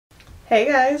Hey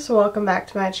guys, welcome back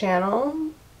to my channel.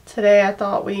 Today I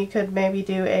thought we could maybe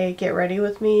do a get ready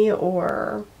with me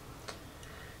or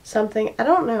something. I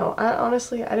don't know.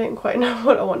 Honestly, I didn't quite know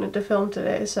what I wanted to film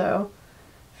today, so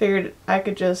figured I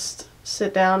could just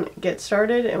sit down, get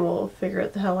started, and we'll figure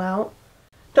it the hell out.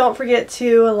 Don't forget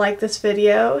to like this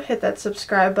video, hit that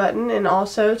subscribe button, and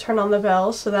also turn on the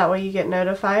bell so that way you get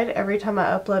notified every time I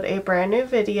upload a brand new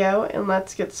video, and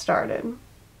let's get started.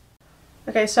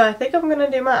 Okay, so I think I'm going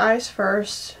to do my eyes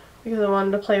first because I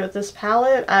wanted to play with this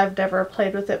palette. I've never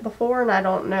played with it before and I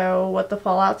don't know what the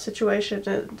fallout situation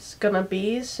is going to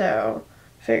be, so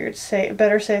figured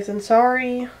better safe than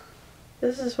sorry.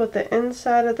 This is what the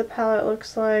inside of the palette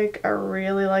looks like. I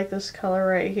really like this color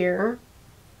right here.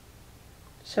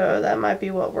 So that might be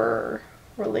what we're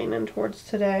leaning towards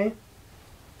today.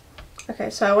 Okay,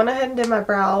 so I went ahead and did my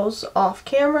brows off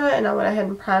camera and I went ahead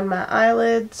and primed my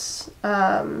eyelids.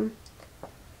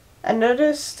 I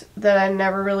noticed that I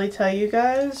never really tell you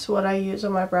guys what I use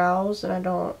on my brows, and I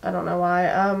don't know why.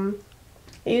 I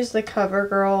use the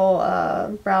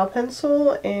CoverGirl brow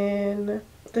pencil in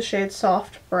the shade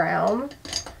Soft Brown.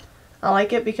 I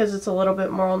like it because it's a little bit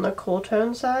more on the cool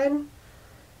tone side.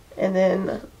 And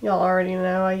then, y'all already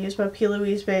know, I use my P.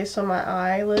 Louise base on my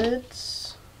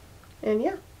eyelids. And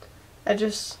yeah, I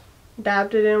just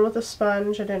dabbed it in with a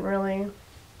sponge. I don't know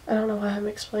why I'm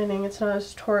explaining, it's not a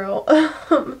tutorial.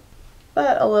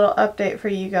 But a little update for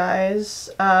you guys.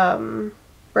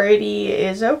 Brady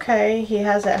is okay. He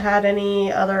hasn't had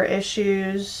any other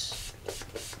issues.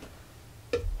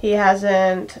 He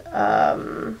hasn't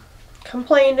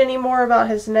complained anymore about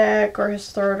his neck or his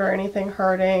throat or anything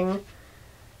hurting.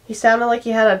 He sounded like he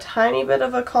had a tiny bit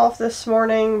of a cough this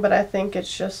morning, but I think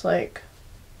it's just like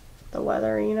the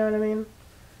weather, you know what I mean?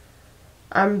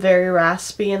 I'm very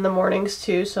raspy in the mornings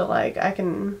too, so like I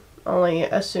can only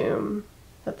assume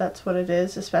that that's what it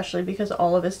is, especially because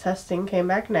all of his testing came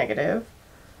back negative.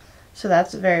 So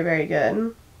that's very, very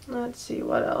good. Let's see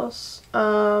what else.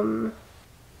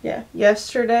 Yeah,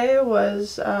 yesterday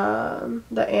was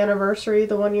the anniversary,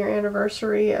 the 1-year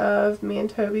anniversary of me and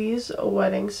Toby's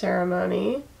wedding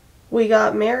ceremony. We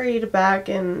got married back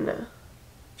in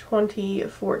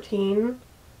 2014,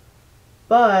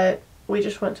 but we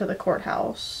just went to the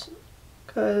courthouse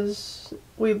because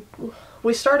we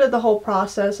started the whole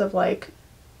process of like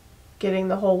getting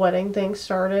the whole wedding thing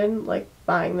started, like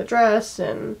buying the dress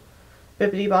and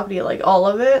bippity boppity, like all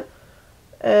of it.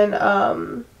 And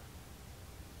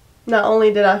not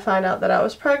only did I find out that I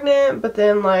was pregnant, but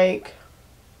then like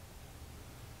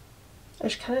I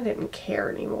just kind of didn't care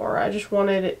anymore. I just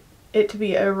wanted it to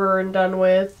be over and done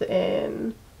with,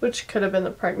 and which could have been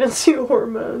the pregnancy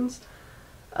hormones.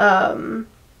 I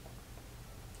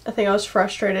think I was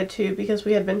frustrated too because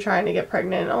we had been trying to get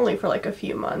pregnant only for like a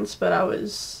few months, but I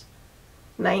was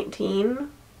 19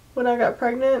 when I got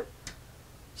pregnant.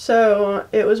 So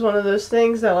it was one of those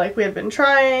things that like we had been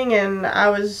trying, and I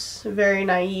was very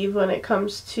naive when it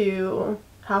comes to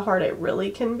how hard it really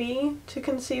can be to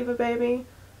conceive a baby.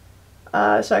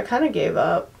 So I kind of gave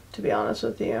up, to be honest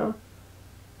with you,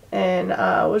 and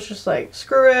was just like,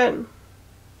 screw it,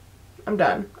 I'm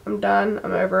done,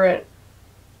 I'm over it.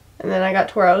 And then I got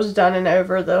to where I was done and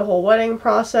over the whole wedding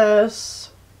process,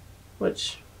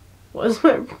 which was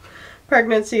my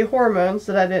pregnancy hormones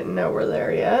that I didn't know were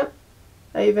there yet.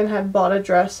 I even had bought a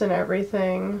dress and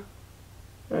everything.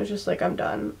 I was just like, I'm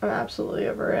done. I'm absolutely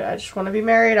over it. I just want to be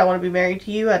married. I want to be married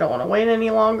to you. I don't want to wait any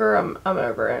longer. I'm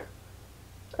over it.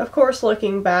 Of course,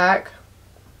 looking back,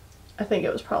 I think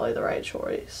it was probably the right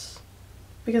choice.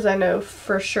 Because I know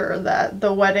for sure that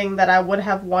the wedding that I would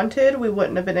have wanted, we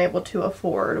wouldn't have been able to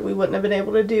afford. We wouldn't have been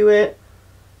able to do it.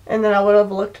 And then I would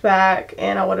have looked back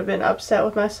and I would have been upset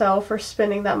with myself for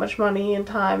spending that much money and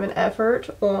time and effort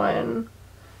on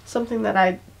something that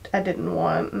I didn't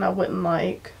want and I wouldn't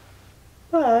like.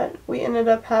 But we ended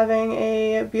up having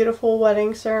a beautiful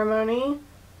wedding ceremony.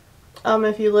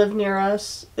 If you live near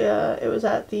us, it was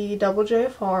at the Double J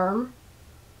farm.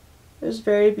 It was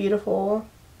very beautiful.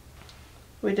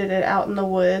 We did it out in the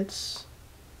woods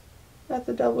at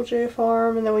the Double J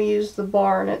farm, and then we used the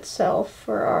barn itself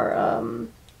for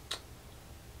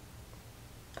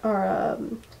our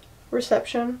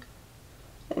reception.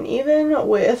 And even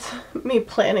with me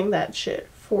planning that shit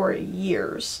for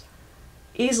years,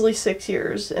 easily 6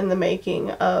 years in the making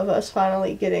of us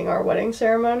finally getting our wedding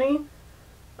ceremony,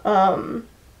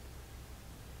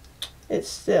 it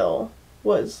still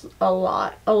was a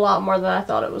lot more than I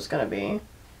thought it was going to be.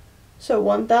 So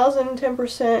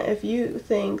 1010%, if you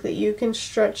think that you can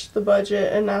stretch the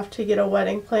budget enough to get a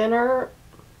wedding planner,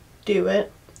 do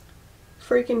it.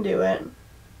 Freaking do it.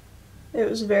 It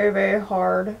was very, very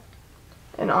hard.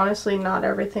 And honestly, not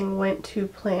everything went to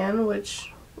plan,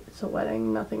 which it's a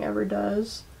wedding, nothing ever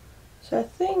does. So I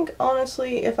think,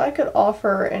 honestly, if I could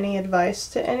offer any advice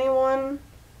to anyone,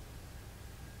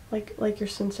 like you're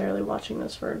sincerely watching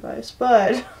this for advice,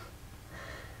 but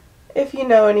if you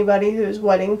know anybody who's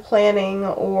wedding planning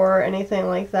or anything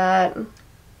like that,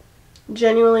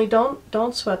 genuinely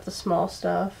don't sweat the small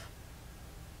stuff.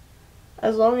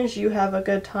 As long as you have a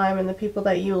good time and the people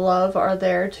that you love are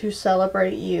there to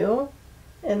celebrate you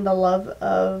and the love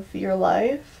of your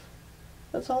life,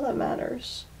 that's all that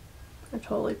matters. I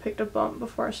totally picked a bump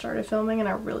before I started filming, and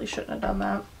I really shouldn't have done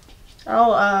that.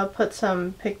 I'll put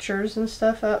some pictures and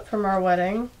stuff up from our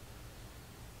wedding.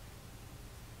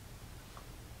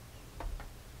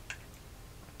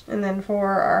 And then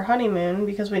for our honeymoon,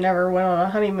 because we never went on a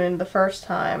honeymoon the first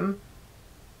time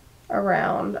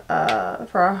around,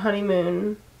 for our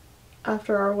honeymoon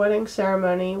after our wedding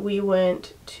ceremony, we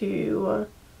went to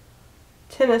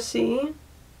Tennessee,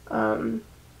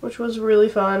 which was really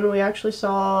fun. We actually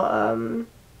saw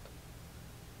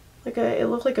it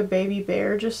looked like a baby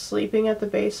bear just sleeping at the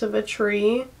base of a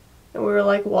tree, and we were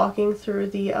like walking through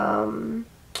the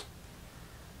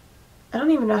I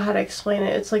don't even know how to explain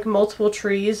it. It's like multiple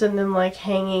trees and then like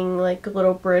hanging like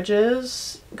little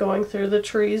bridges going through the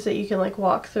trees that you can like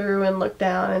walk through and look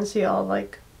down and see all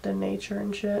like the nature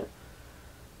and shit.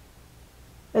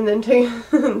 And then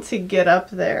to get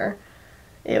up there,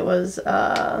 it was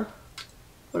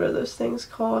what are those things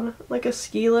called? Like a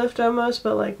ski lift almost,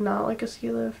 but like not like a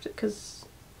ski lift, because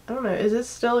I don't know, is it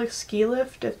still a ski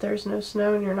lift if there's no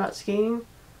snow and you're not skiing?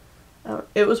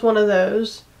 It was one of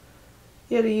those.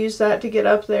 You had to use that to get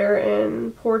up there,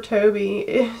 and poor Toby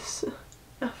is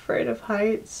afraid of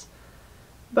heights.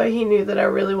 But he knew that I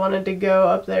really wanted to go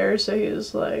up there, so he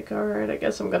was like, alright, I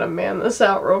guess I'm gonna man this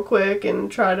out real quick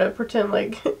and try to pretend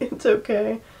like it's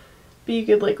okay. But you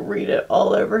could like read it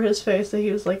all over his face that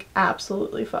he was like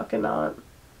absolutely fucking not.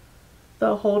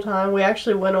 The whole time. We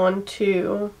actually went on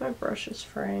two, my brush is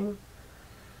fraying.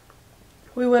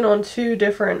 We went on two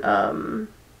different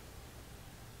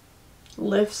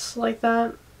lifts like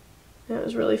that. It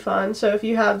was really fun. So if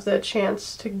you have the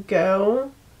chance to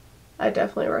go, I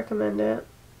definitely recommend it.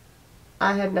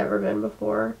 I had never been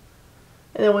before.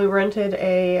 And then we rented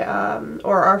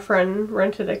or our friend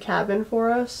rented a cabin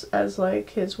for us as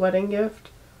like his wedding gift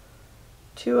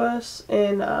to us,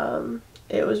 and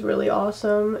it was really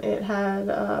awesome. It had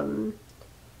a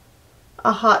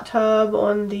hot tub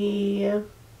on the,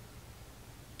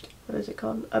 what is it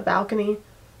called? A balcony.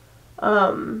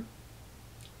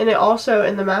 And it also,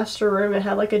 in the master room, it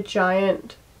had like a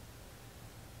giant,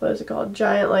 what is it called?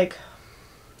 Giant like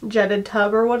jetted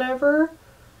tub or whatever.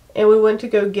 And we went to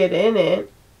go get in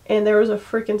it, and there was a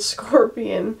freaking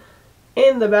scorpion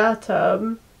in the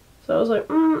bathtub. So I was like,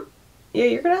 yeah,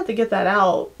 you're gonna have to get that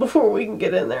out before we can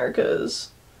get in there,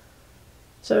 cause.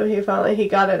 So he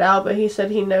got it out, but he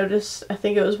said he noticed, I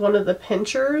think it was one of the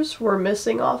pinchers were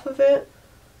missing off of it.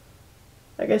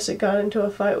 I guess it got into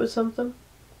a fight with something.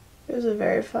 It was a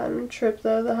very fun trip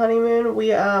though, the honeymoon. We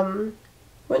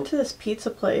went to this pizza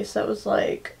place that was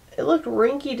like, it looked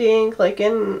rinky-dink, like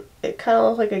it kind of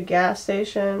looked like a gas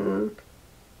station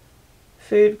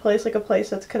food place, like a place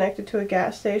that's connected to a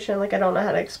gas station. Like, I don't know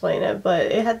how to explain it, but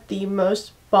it had the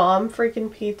most bomb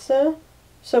freaking pizza.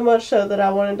 So much so that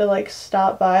I wanted to like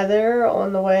stop by there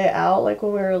on the way out, like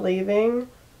when we were leaving,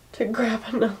 to grab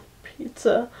another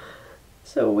pizza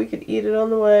so we could eat it on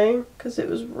the way, because it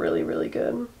was really, really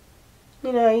good.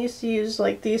 You know, I used to use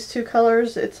like these two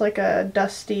colors. It's like a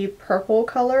dusty purple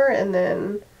color, and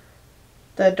then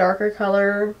the darker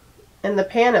color in the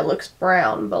pan it looks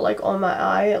brown, but like on my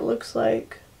eye it looks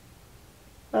like,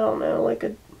 I don't know, like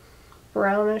a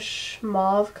brownish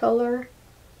mauve color.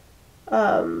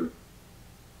 But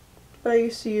I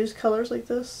used to use colors like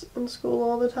this in school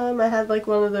all the time. I had like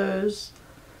one of those,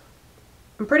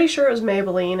 I'm pretty sure it was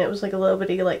Maybelline. It was like a little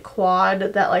bitty like quad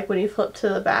that like when you flip to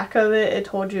the back of it, it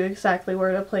told you exactly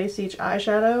where to place each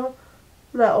eyeshadow.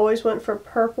 And I always went for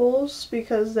purples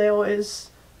because they always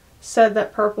said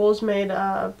that purples made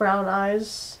brown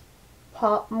eyes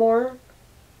pop more.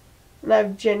 And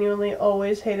I've genuinely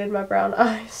always hated my brown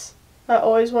eyes. I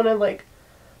always wanted like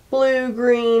blue,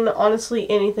 green, honestly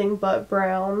anything but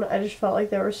brown. I just felt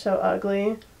like they were so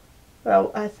ugly.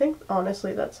 But I think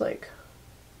honestly that's like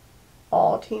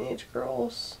all teenage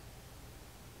girls.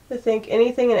 They think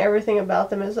anything and everything about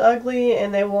them is ugly,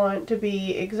 and they want to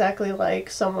be exactly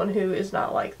like someone who is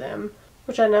not like them.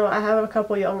 Which I know I have a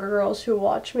couple younger girls who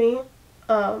watch me.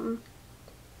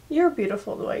 You're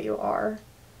beautiful the way you are.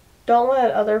 Don't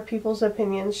let other people's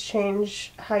opinions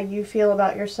change how you feel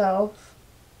about yourself,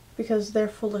 because they're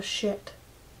full of shit.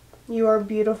 You are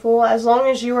beautiful. As long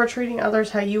as you are treating others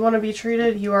how you want to be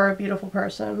treated, you are a beautiful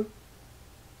person.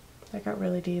 That got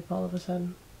really deep all of a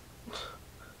sudden.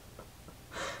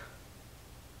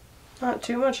 Not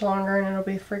too much longer and it'll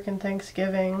be freaking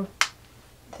Thanksgiving.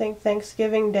 I think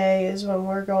Thanksgiving Day is when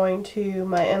we're going to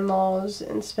my in-laws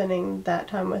and spending that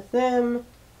time with them.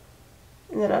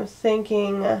 And then I'm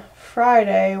thinking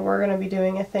Friday we're going to be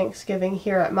doing a Thanksgiving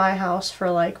here at my house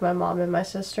for like my mom and my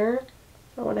sister.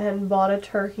 I went ahead and bought a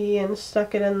turkey and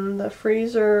stuck it in the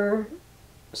freezer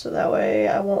so that way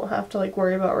I won't have to like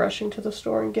worry about rushing to the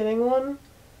store and getting one.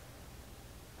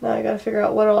 Now I gotta figure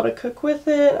out what all to cook with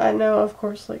it. I know, of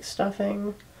course, like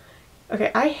stuffing.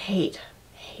 Okay, I hate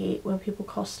when people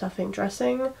call stuffing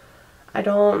dressing. I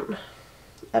don't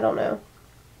know.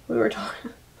 We were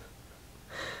talking.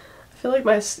 I feel like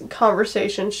my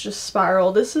conversations just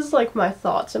spiral. This is like my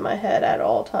thoughts in my head at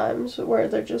all times where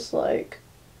they're just like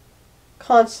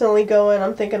constantly going.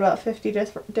 I'm thinking about 50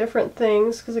 different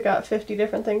things because I got 50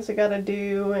 different things I gotta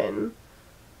do and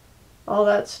all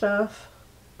that stuff.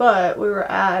 But we were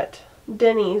at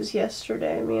Denny's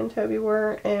yesterday, me and Toby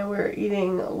were, and we were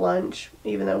eating lunch,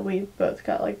 even though we both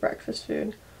got like breakfast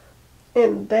food.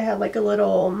 And they had like a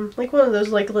little, like one of those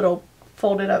like little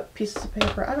folded up pieces of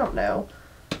paper. I don't know.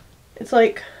 It's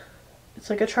like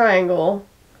a triangle.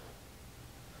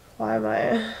 Why am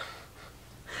I...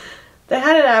 They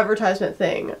had an advertisement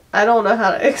thing. I don't know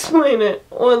how to explain it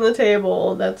on the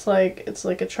table. That's like, it's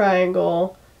like a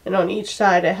triangle. And on each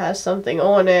side it has something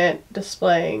on it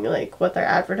displaying like what they're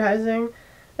advertising.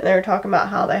 And they were talking about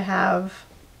how they have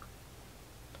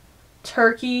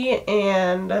turkey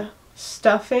and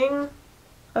stuffing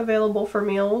available for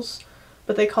meals,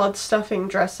 but they called stuffing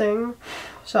dressing.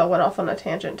 So I went off on a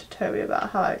tangent to Toby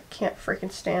about how I can't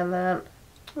freaking stand that.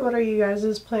 What are you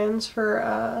guys' plans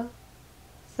for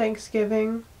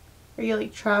Thanksgiving? Are you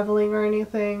like traveling or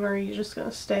anything, or are you just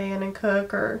gonna stay in and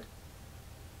cook? Or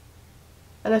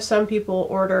I know some people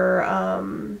order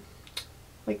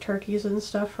like turkeys and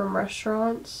stuff from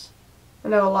restaurants. I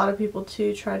know a lot of people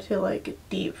too try to like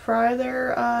deep fry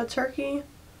their turkey,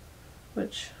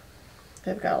 which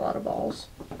they've got a lot of balls.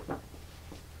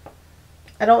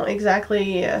 I don't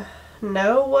exactly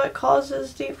know what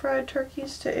causes deep fried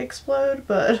turkeys to explode,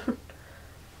 but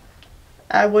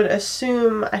I would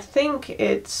assume, I think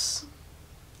it's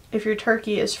if your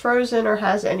turkey is frozen or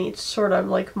has any sort of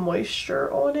like moisture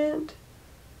on it.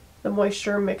 The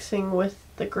moisture mixing with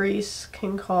the grease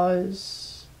can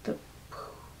cause the...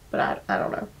 But I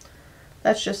don't know.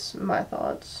 That's just my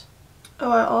thoughts.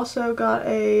 Oh, I also got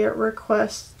a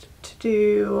request to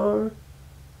do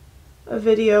a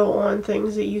video on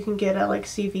things that you can get at like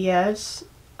CVS.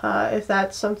 If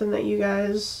that's something that you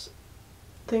guys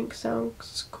think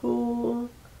sounds cool.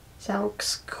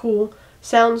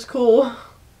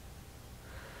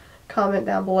 Comment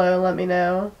down below and let me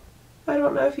know. I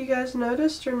don't know if you guys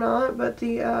noticed or not, but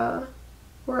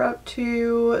we're up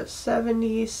to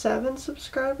 77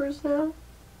 subscribers now.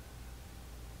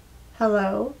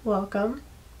 Hello, welcome.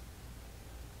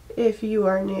 If you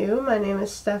are new, my name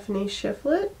is Stephanie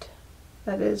Shiflett.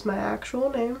 That is my actual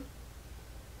name.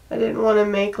 I didn't want to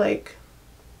make like,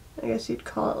 I guess you'd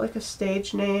call it like a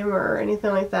stage name or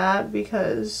anything like that,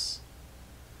 because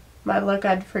my luck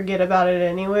I'd forget about it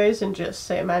anyways and just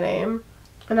say my name.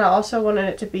 And I also wanted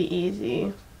it to be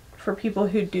easy for people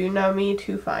who do know me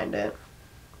to find it.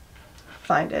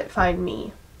 Find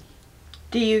me.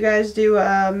 Do you guys do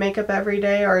makeup every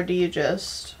day, or do you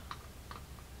just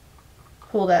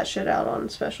pull that shit out on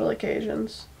special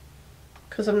occasions?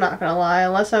 Because I'm not gonna lie,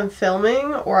 unless I'm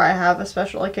filming or I have a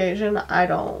special occasion, I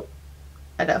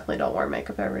definitely don't wear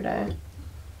makeup every day.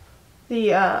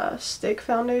 The stick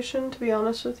foundation, to be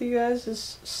honest with you guys,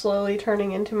 is slowly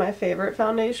turning into my favorite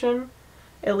foundation.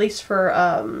 At least for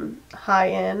high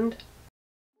end.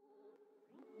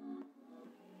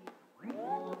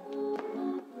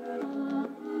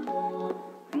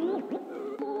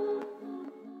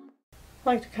 I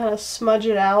like to kind of smudge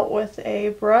it out with a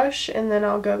brush, and then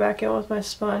I'll go back in with my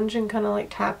sponge and kind of like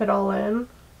tap it all in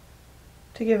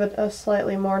to give it a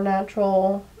slightly more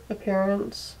natural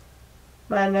appearance.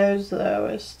 My nose though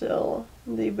is still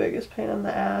the biggest pain in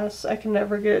the ass. I can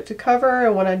never get it to cover,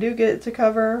 and when I do get it to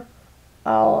cover,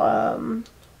 I'll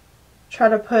try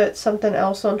to put something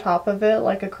else on top of it,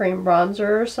 like a cream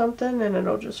bronzer or something, and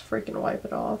it'll just freaking wipe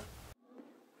it off.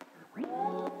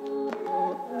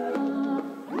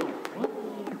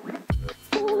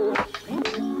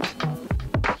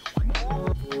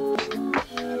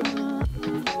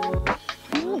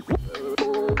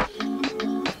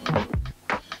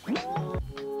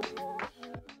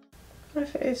 My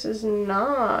face is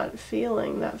not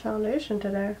feeling that foundation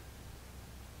today.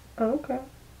 Okay.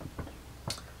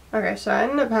 Okay, so I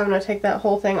ended up having to take that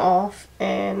whole thing off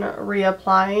and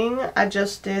reapplying. I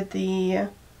just did the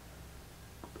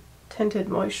tinted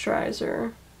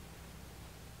moisturizer.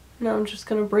 Now I'm just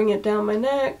going to bring it down my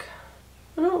neck.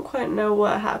 I don't quite know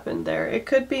what happened there. It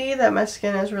could be that my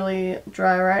skin is really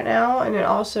dry right now, and it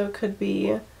also could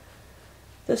be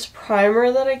this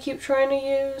primer that I keep trying to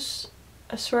use.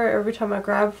 I swear every time I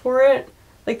grab for it,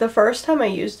 like the first time I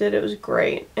used it, it was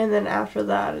great, and then after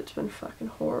that it's been fucking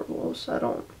horrible, so I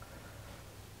don't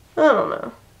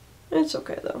know. It's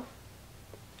okay though.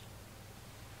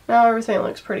 Now everything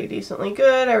looks pretty decently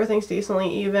good, everything's decently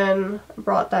even. I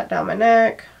brought that down my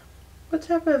neck. What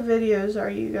type of videos are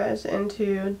you guys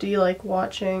into? Do you like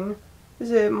watching?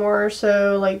 Is it more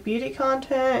so like beauty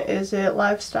content? Is it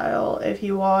lifestyle? If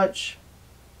you watch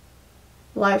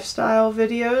lifestyle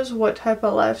videos, what type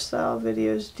of lifestyle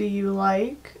videos do you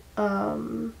like?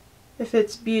 If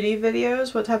it's beauty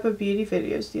videos, what type of beauty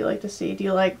videos do you like to see? Do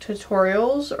you like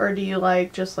tutorials, or do you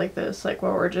like just like this, like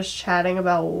where we're just chatting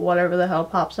about whatever the hell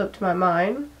pops up to my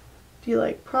mind? Do you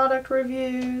like product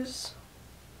reviews?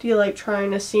 Do you like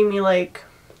trying to see me like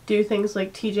do things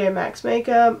like TJ Maxx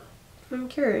makeup? I'm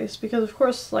curious because of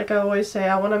course, like I always say,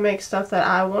 I want to make stuff that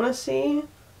I want to see.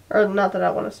 Or not that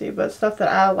I want to see, but stuff that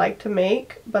I like to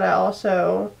make, but I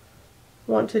also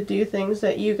want to do things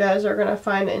that you guys are going to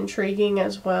find intriguing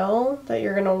as well, that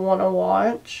you're going to want to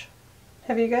watch.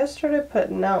 Have you guys started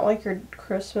putting out like your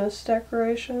Christmas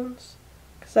decorations?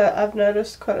 Because I've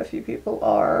noticed quite a few people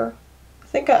are. I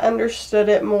think I understood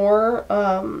it more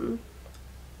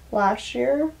last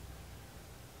year,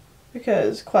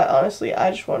 because quite honestly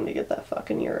I just wanted to get that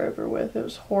fucking year over with. It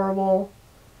was horrible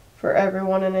for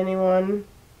everyone and anyone,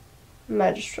 and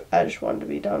I just wanted to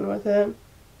be done with it.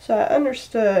 So I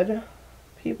understood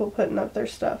people putting up their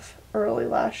stuff early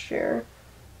last year.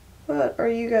 But are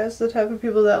you guys the type of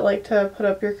people that like to put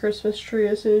up your Christmas tree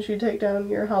as soon as you take down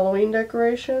your Halloween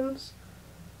decorations?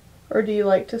 Or do you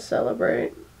like to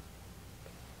celebrate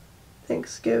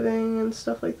Thanksgiving and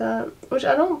stuff like that? Which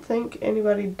I don't think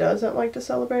anybody doesn't like to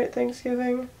celebrate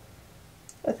Thanksgiving.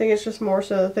 I think it's just more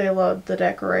so that they love the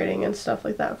decorating and stuff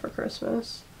like that for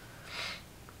Christmas.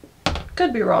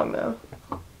 Could be wrong though.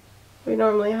 We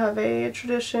normally have a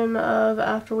tradition of,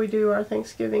 after we do our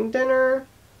Thanksgiving dinner,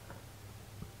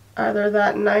 either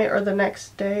that night or the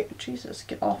next day. Jesus,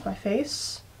 get off my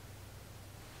face.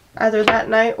 Either that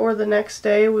night or the next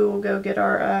day we will go get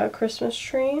our Christmas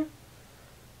tree.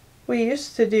 We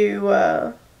used to do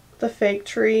the fake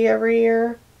tree every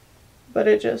year, but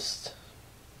it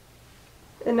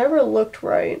never looked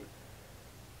right.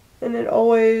 And it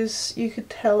always, you could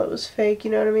tell it was fake, you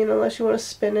know what I mean? Unless you want to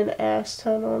spend an ass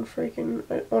ton on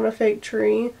on a fake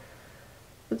tree.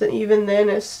 But then even then,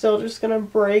 it's still just gonna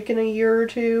break in a year or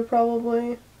two,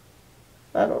 probably.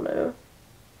 I don't know.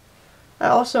 I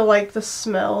also like the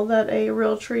smell that a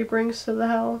real tree brings to the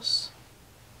house.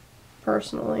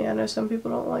 Personally, I know some people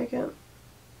don't like it.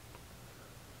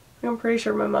 I'm pretty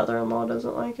sure my mother-in-law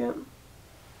doesn't like it.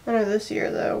 I know this year,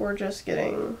 though, we're just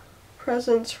getting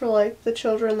presents for like the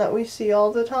children that we see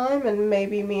all the time, and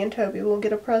maybe me and Toby will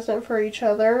get a present for each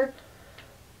other,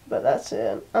 but that's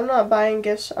it. I'm not buying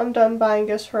gifts. I'm done buying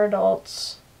gifts for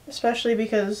adults, especially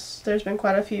because there's been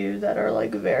quite a few that are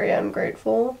like very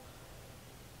ungrateful,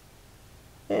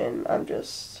 and I'm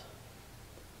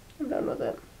done with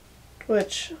it,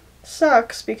 which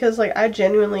sucks because like I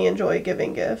genuinely enjoy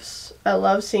giving gifts. I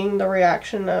love seeing the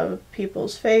reaction of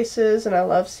people's faces, and I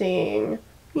love seeing,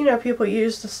 you know, people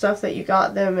use the stuff that you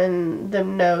got them and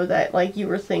them know that, like, you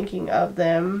were thinking of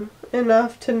them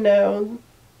enough to know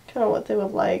kind of what they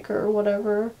would like or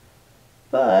whatever.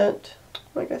 But,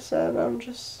 like I said, and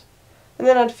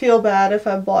then I'd feel bad if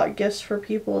I bought gifts for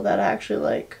people that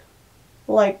actually,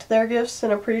 liked their gifts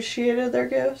and appreciated their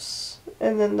gifts,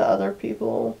 and then the other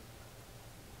people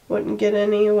wouldn't get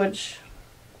any, which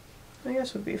I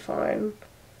guess would be fine.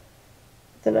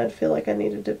 Then I'd feel like I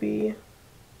needed to be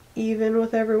even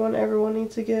with everyone. Everyone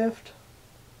needs a gift.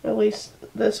 At least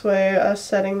this way, us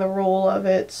setting the rule of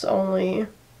it's only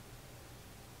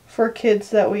for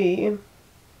kids that we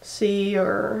see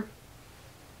or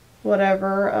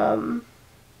whatever. At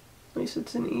least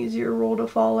it's an easier rule to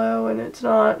follow, and it's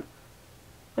not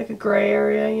like a gray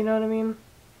area, you know what I mean?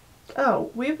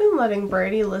 Oh, we've been letting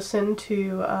Brady listen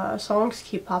to, songs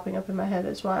keep popping up in my head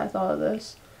is why I thought of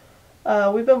this.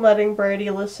 We've been letting Brady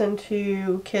listen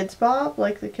to Kids Bop,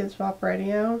 like the Kids Bop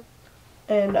radio.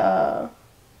 And,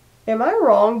 am I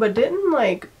wrong, but didn't,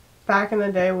 like, back in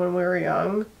the day when we were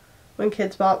young, when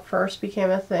Kids Bop first became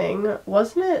a thing,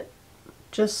 wasn't it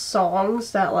just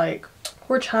songs that, like,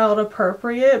 were child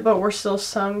appropriate, but were still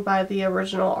sung by the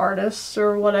original artists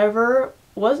or whatever.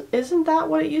 Isn't that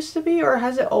what it used to be, or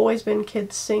has it always been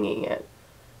kids singing it?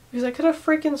 Because I could have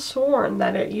freaking sworn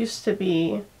that it used to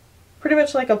be pretty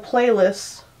much like a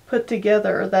playlist put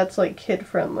together that's like kid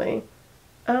friendly.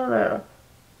 I don't know.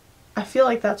 I feel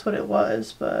like that's what it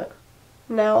was, but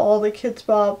now all the Kids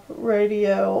Bop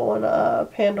radio on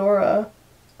Pandora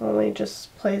only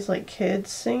just plays like kids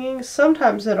singing.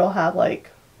 Sometimes it'll have like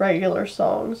regular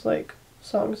songs, like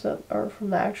songs that are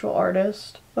from the actual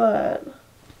artist, but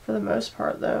for the most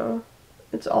part though,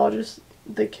 it's all just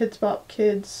the Kids Bop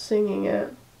kids singing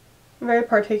it. I'm very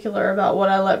particular about what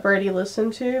I let Brady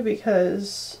listen to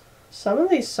because some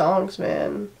of these songs,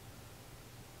 man,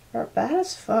 are bad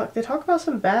as fuck. They talk about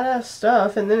some badass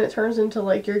stuff, and then it turns into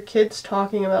like your kids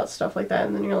talking about stuff like that,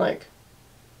 and then you're like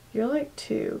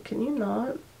 2, can you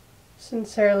not?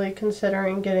 Sincerely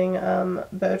considering getting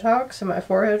Botox in my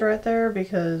forehead right there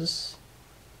because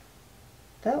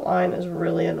that line is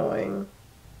really annoying.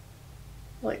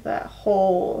 Like that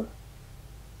whole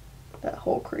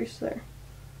crease there.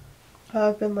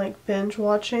 I've been like binge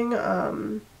watching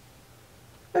a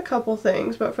couple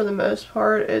things, but for the most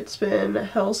part it's been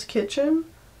Hell's Kitchen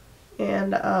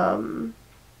and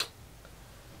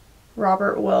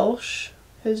Robert Welsh,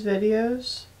 his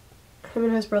videos. Him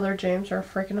and his brother James are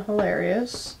freaking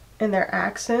hilarious, and their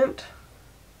accent,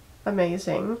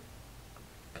 amazing.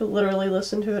 Could literally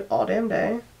listen to it all damn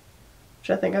day, which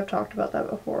I think I've talked about that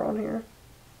before on here.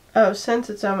 Oh, since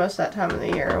it's almost that time of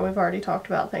the year, we've already talked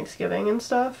about Thanksgiving and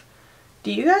stuff.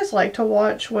 Do you guys like to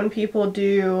watch when people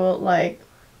do, like,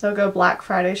 they'll go Black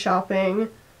Friday shopping,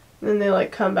 and then they,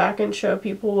 like, come back and show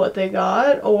people what they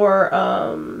got, or,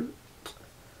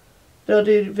 they'll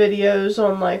do videos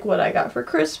on, like, what I got for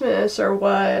Christmas, or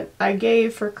what I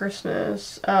gave for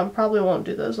Christmas. Probably won't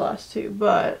do those last two,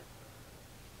 but,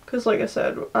 because, like I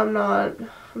said, I'm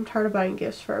tired of buying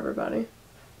gifts for everybody.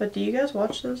 But do you guys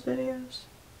watch those videos?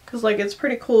 Because, like, it's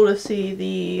pretty cool to see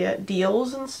the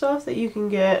deals and stuff that you can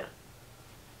get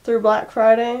through Black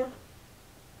Friday,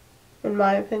 in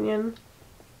my opinion.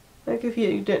 Like, if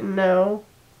you didn't know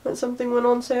that something went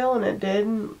on sale and it did,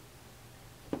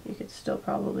 you could still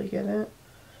probably get it.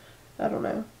 I don't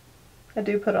know. I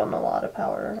do put on a lot of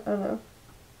powder, I know.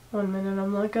 One minute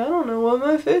I'm like, I don't know why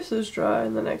my face is dry,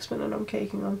 and the next minute I'm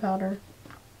caking on powder.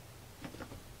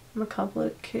 I'm a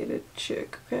complicated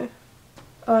chick, okay?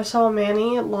 Oh, I saw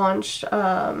Manny launched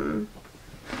a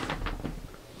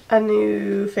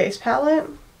new face palette.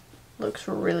 Looks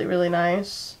really, really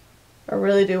nice. I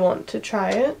really do want to try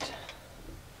it,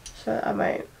 so I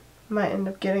might end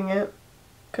up getting it,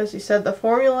 because he said the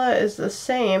formula is the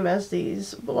same as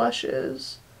these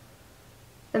blushes,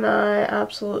 and I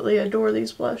absolutely adore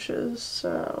these blushes.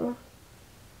 So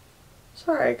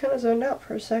sorry, I kind of zoned out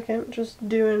for a second just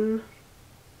doing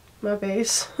my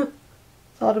base.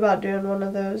 Thought about doing one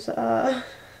of those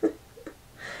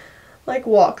like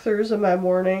walkthroughs of my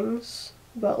mornings,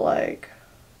 but like,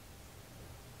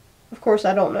 of course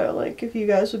I don't know like if you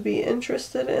guys would be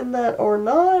interested in that or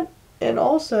not, and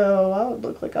also I would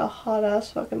look like a hot ass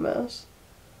fucking mess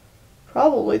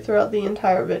probably throughout the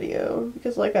entire video,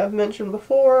 because like I've mentioned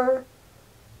before,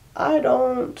 I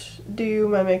don't do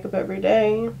my makeup every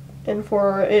day, and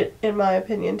for it, in my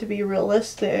opinion, to be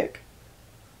realistic,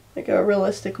 like a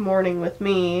realistic morning with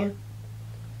me,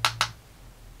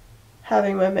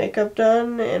 having my makeup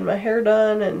done and my hair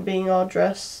done and being all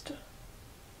dressed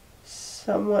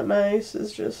somewhat nice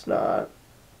is just not,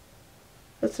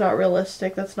 that's not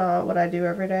realistic. That's not what I do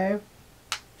every day.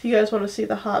 If you guys want to see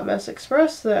the Hot Mess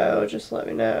Express though, just let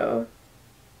me know.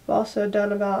 I've also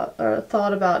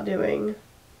thought about doing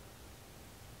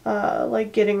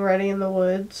like getting ready in the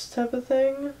woods type of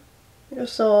thing. I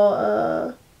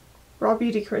saw Raw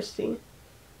Beauty Christie.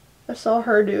 I saw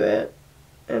her do it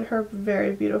in her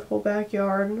very beautiful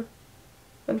backyard.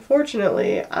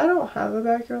 Unfortunately, I don't have a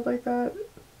backyard like that,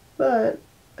 but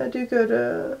I do go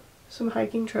to some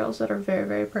hiking trails that are very,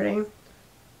 very pretty.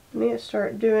 I need to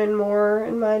start doing more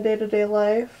in my day-to-day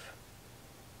life,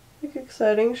 like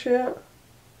exciting shit.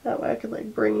 That way I could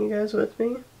like bring you guys with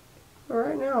me. But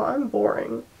right now I'm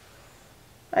boring.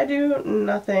 I do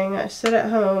nothing. I sit at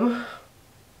home.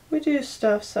 We do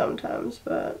stuff sometimes,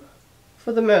 but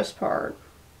for the most part,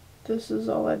 this is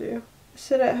all I do. I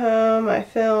sit at home, I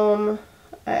film,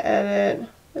 I edit,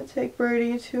 I take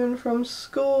Brady to and from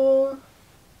school.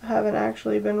 I haven't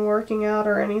actually been working out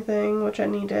or anything, which I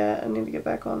need to get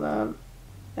back on that.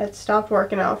 I'd stopped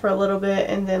working out for a little bit,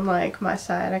 and then like my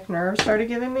sciatic nerve started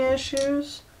giving me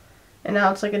issues. And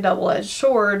now it's like a double-edged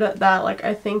sword that like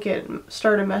I think it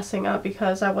started messing up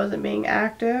because I wasn't being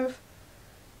active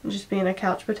and just being a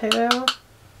couch potato.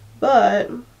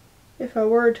 But if I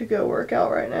were to go work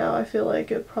out right now, I feel like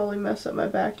it'd probably mess up my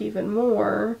back even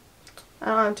more. I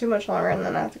don't have too much longer and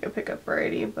then I have to go pick up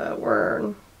Brady, but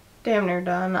we're damn near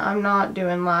done. I'm not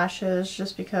doing lashes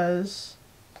just because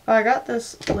I got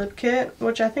this lip kit,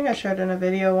 which I think I showed in a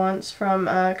video once, from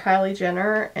Kylie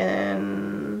Jenner,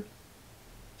 and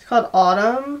it's called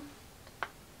Autumn.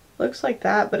 Looks like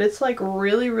that, but it's like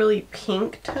really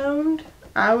pink toned.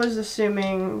 I was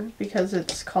assuming because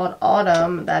it's called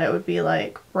Autumn that it would be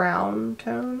like brown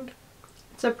toned.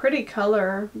 It's a pretty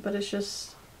color, but it's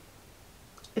just,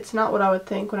 it's not what I would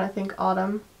think when I think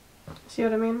autumn. See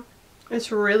what I mean? It's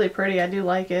really pretty. I do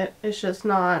like it. It's just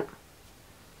not,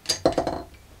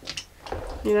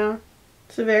 you know?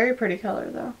 It's a very pretty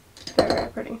color though. Very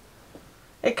pretty.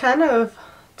 It kind of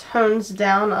tones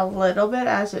down a little bit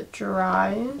as it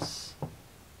dries.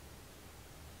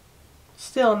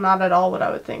 Still not at all what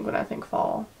I would think when I think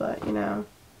fall, but you know,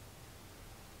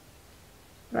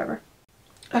 whatever.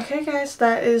 Okay guys,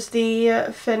 that is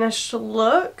the finished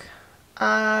look.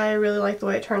 I really like the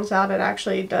way it turns out. It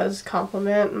actually does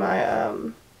complement my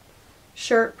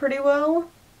shirt pretty well.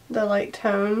 The light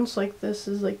tones, like this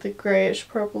is like the grayish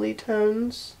purpley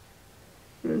tones,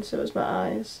 and so is my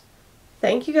eyes.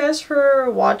 Thank you guys for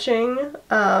watching.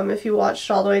 If you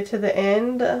watched all the way to the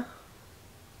end,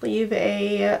 leave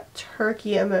a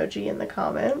turkey emoji in the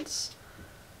comments.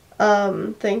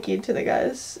 Thank you to the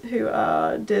guys who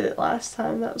did it last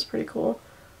time. That was pretty cool.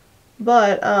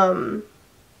 But how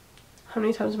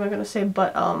many times am I gonna say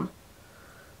but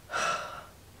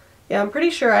yeah, I'm pretty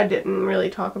sure I didn't really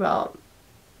talk about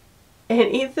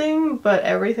anything but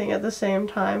everything at the same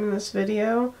time in this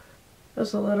video. It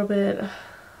was a little bit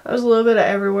of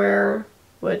everywhere,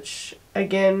 which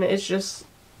again is just,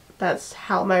 that's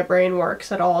how my brain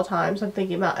works at all times. I'm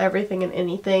thinking about everything and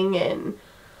anything and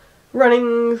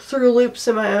running through loops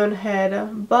in my own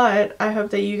head. But I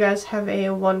hope that you guys have a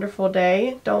wonderful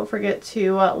day. Don't forget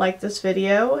to like this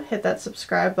video, hit that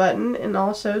subscribe button, and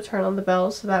also turn on the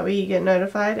bell so that way you get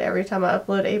notified every time I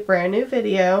upload a brand new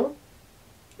video.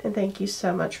 And thank you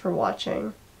so much for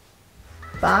watching.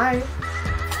 Bye!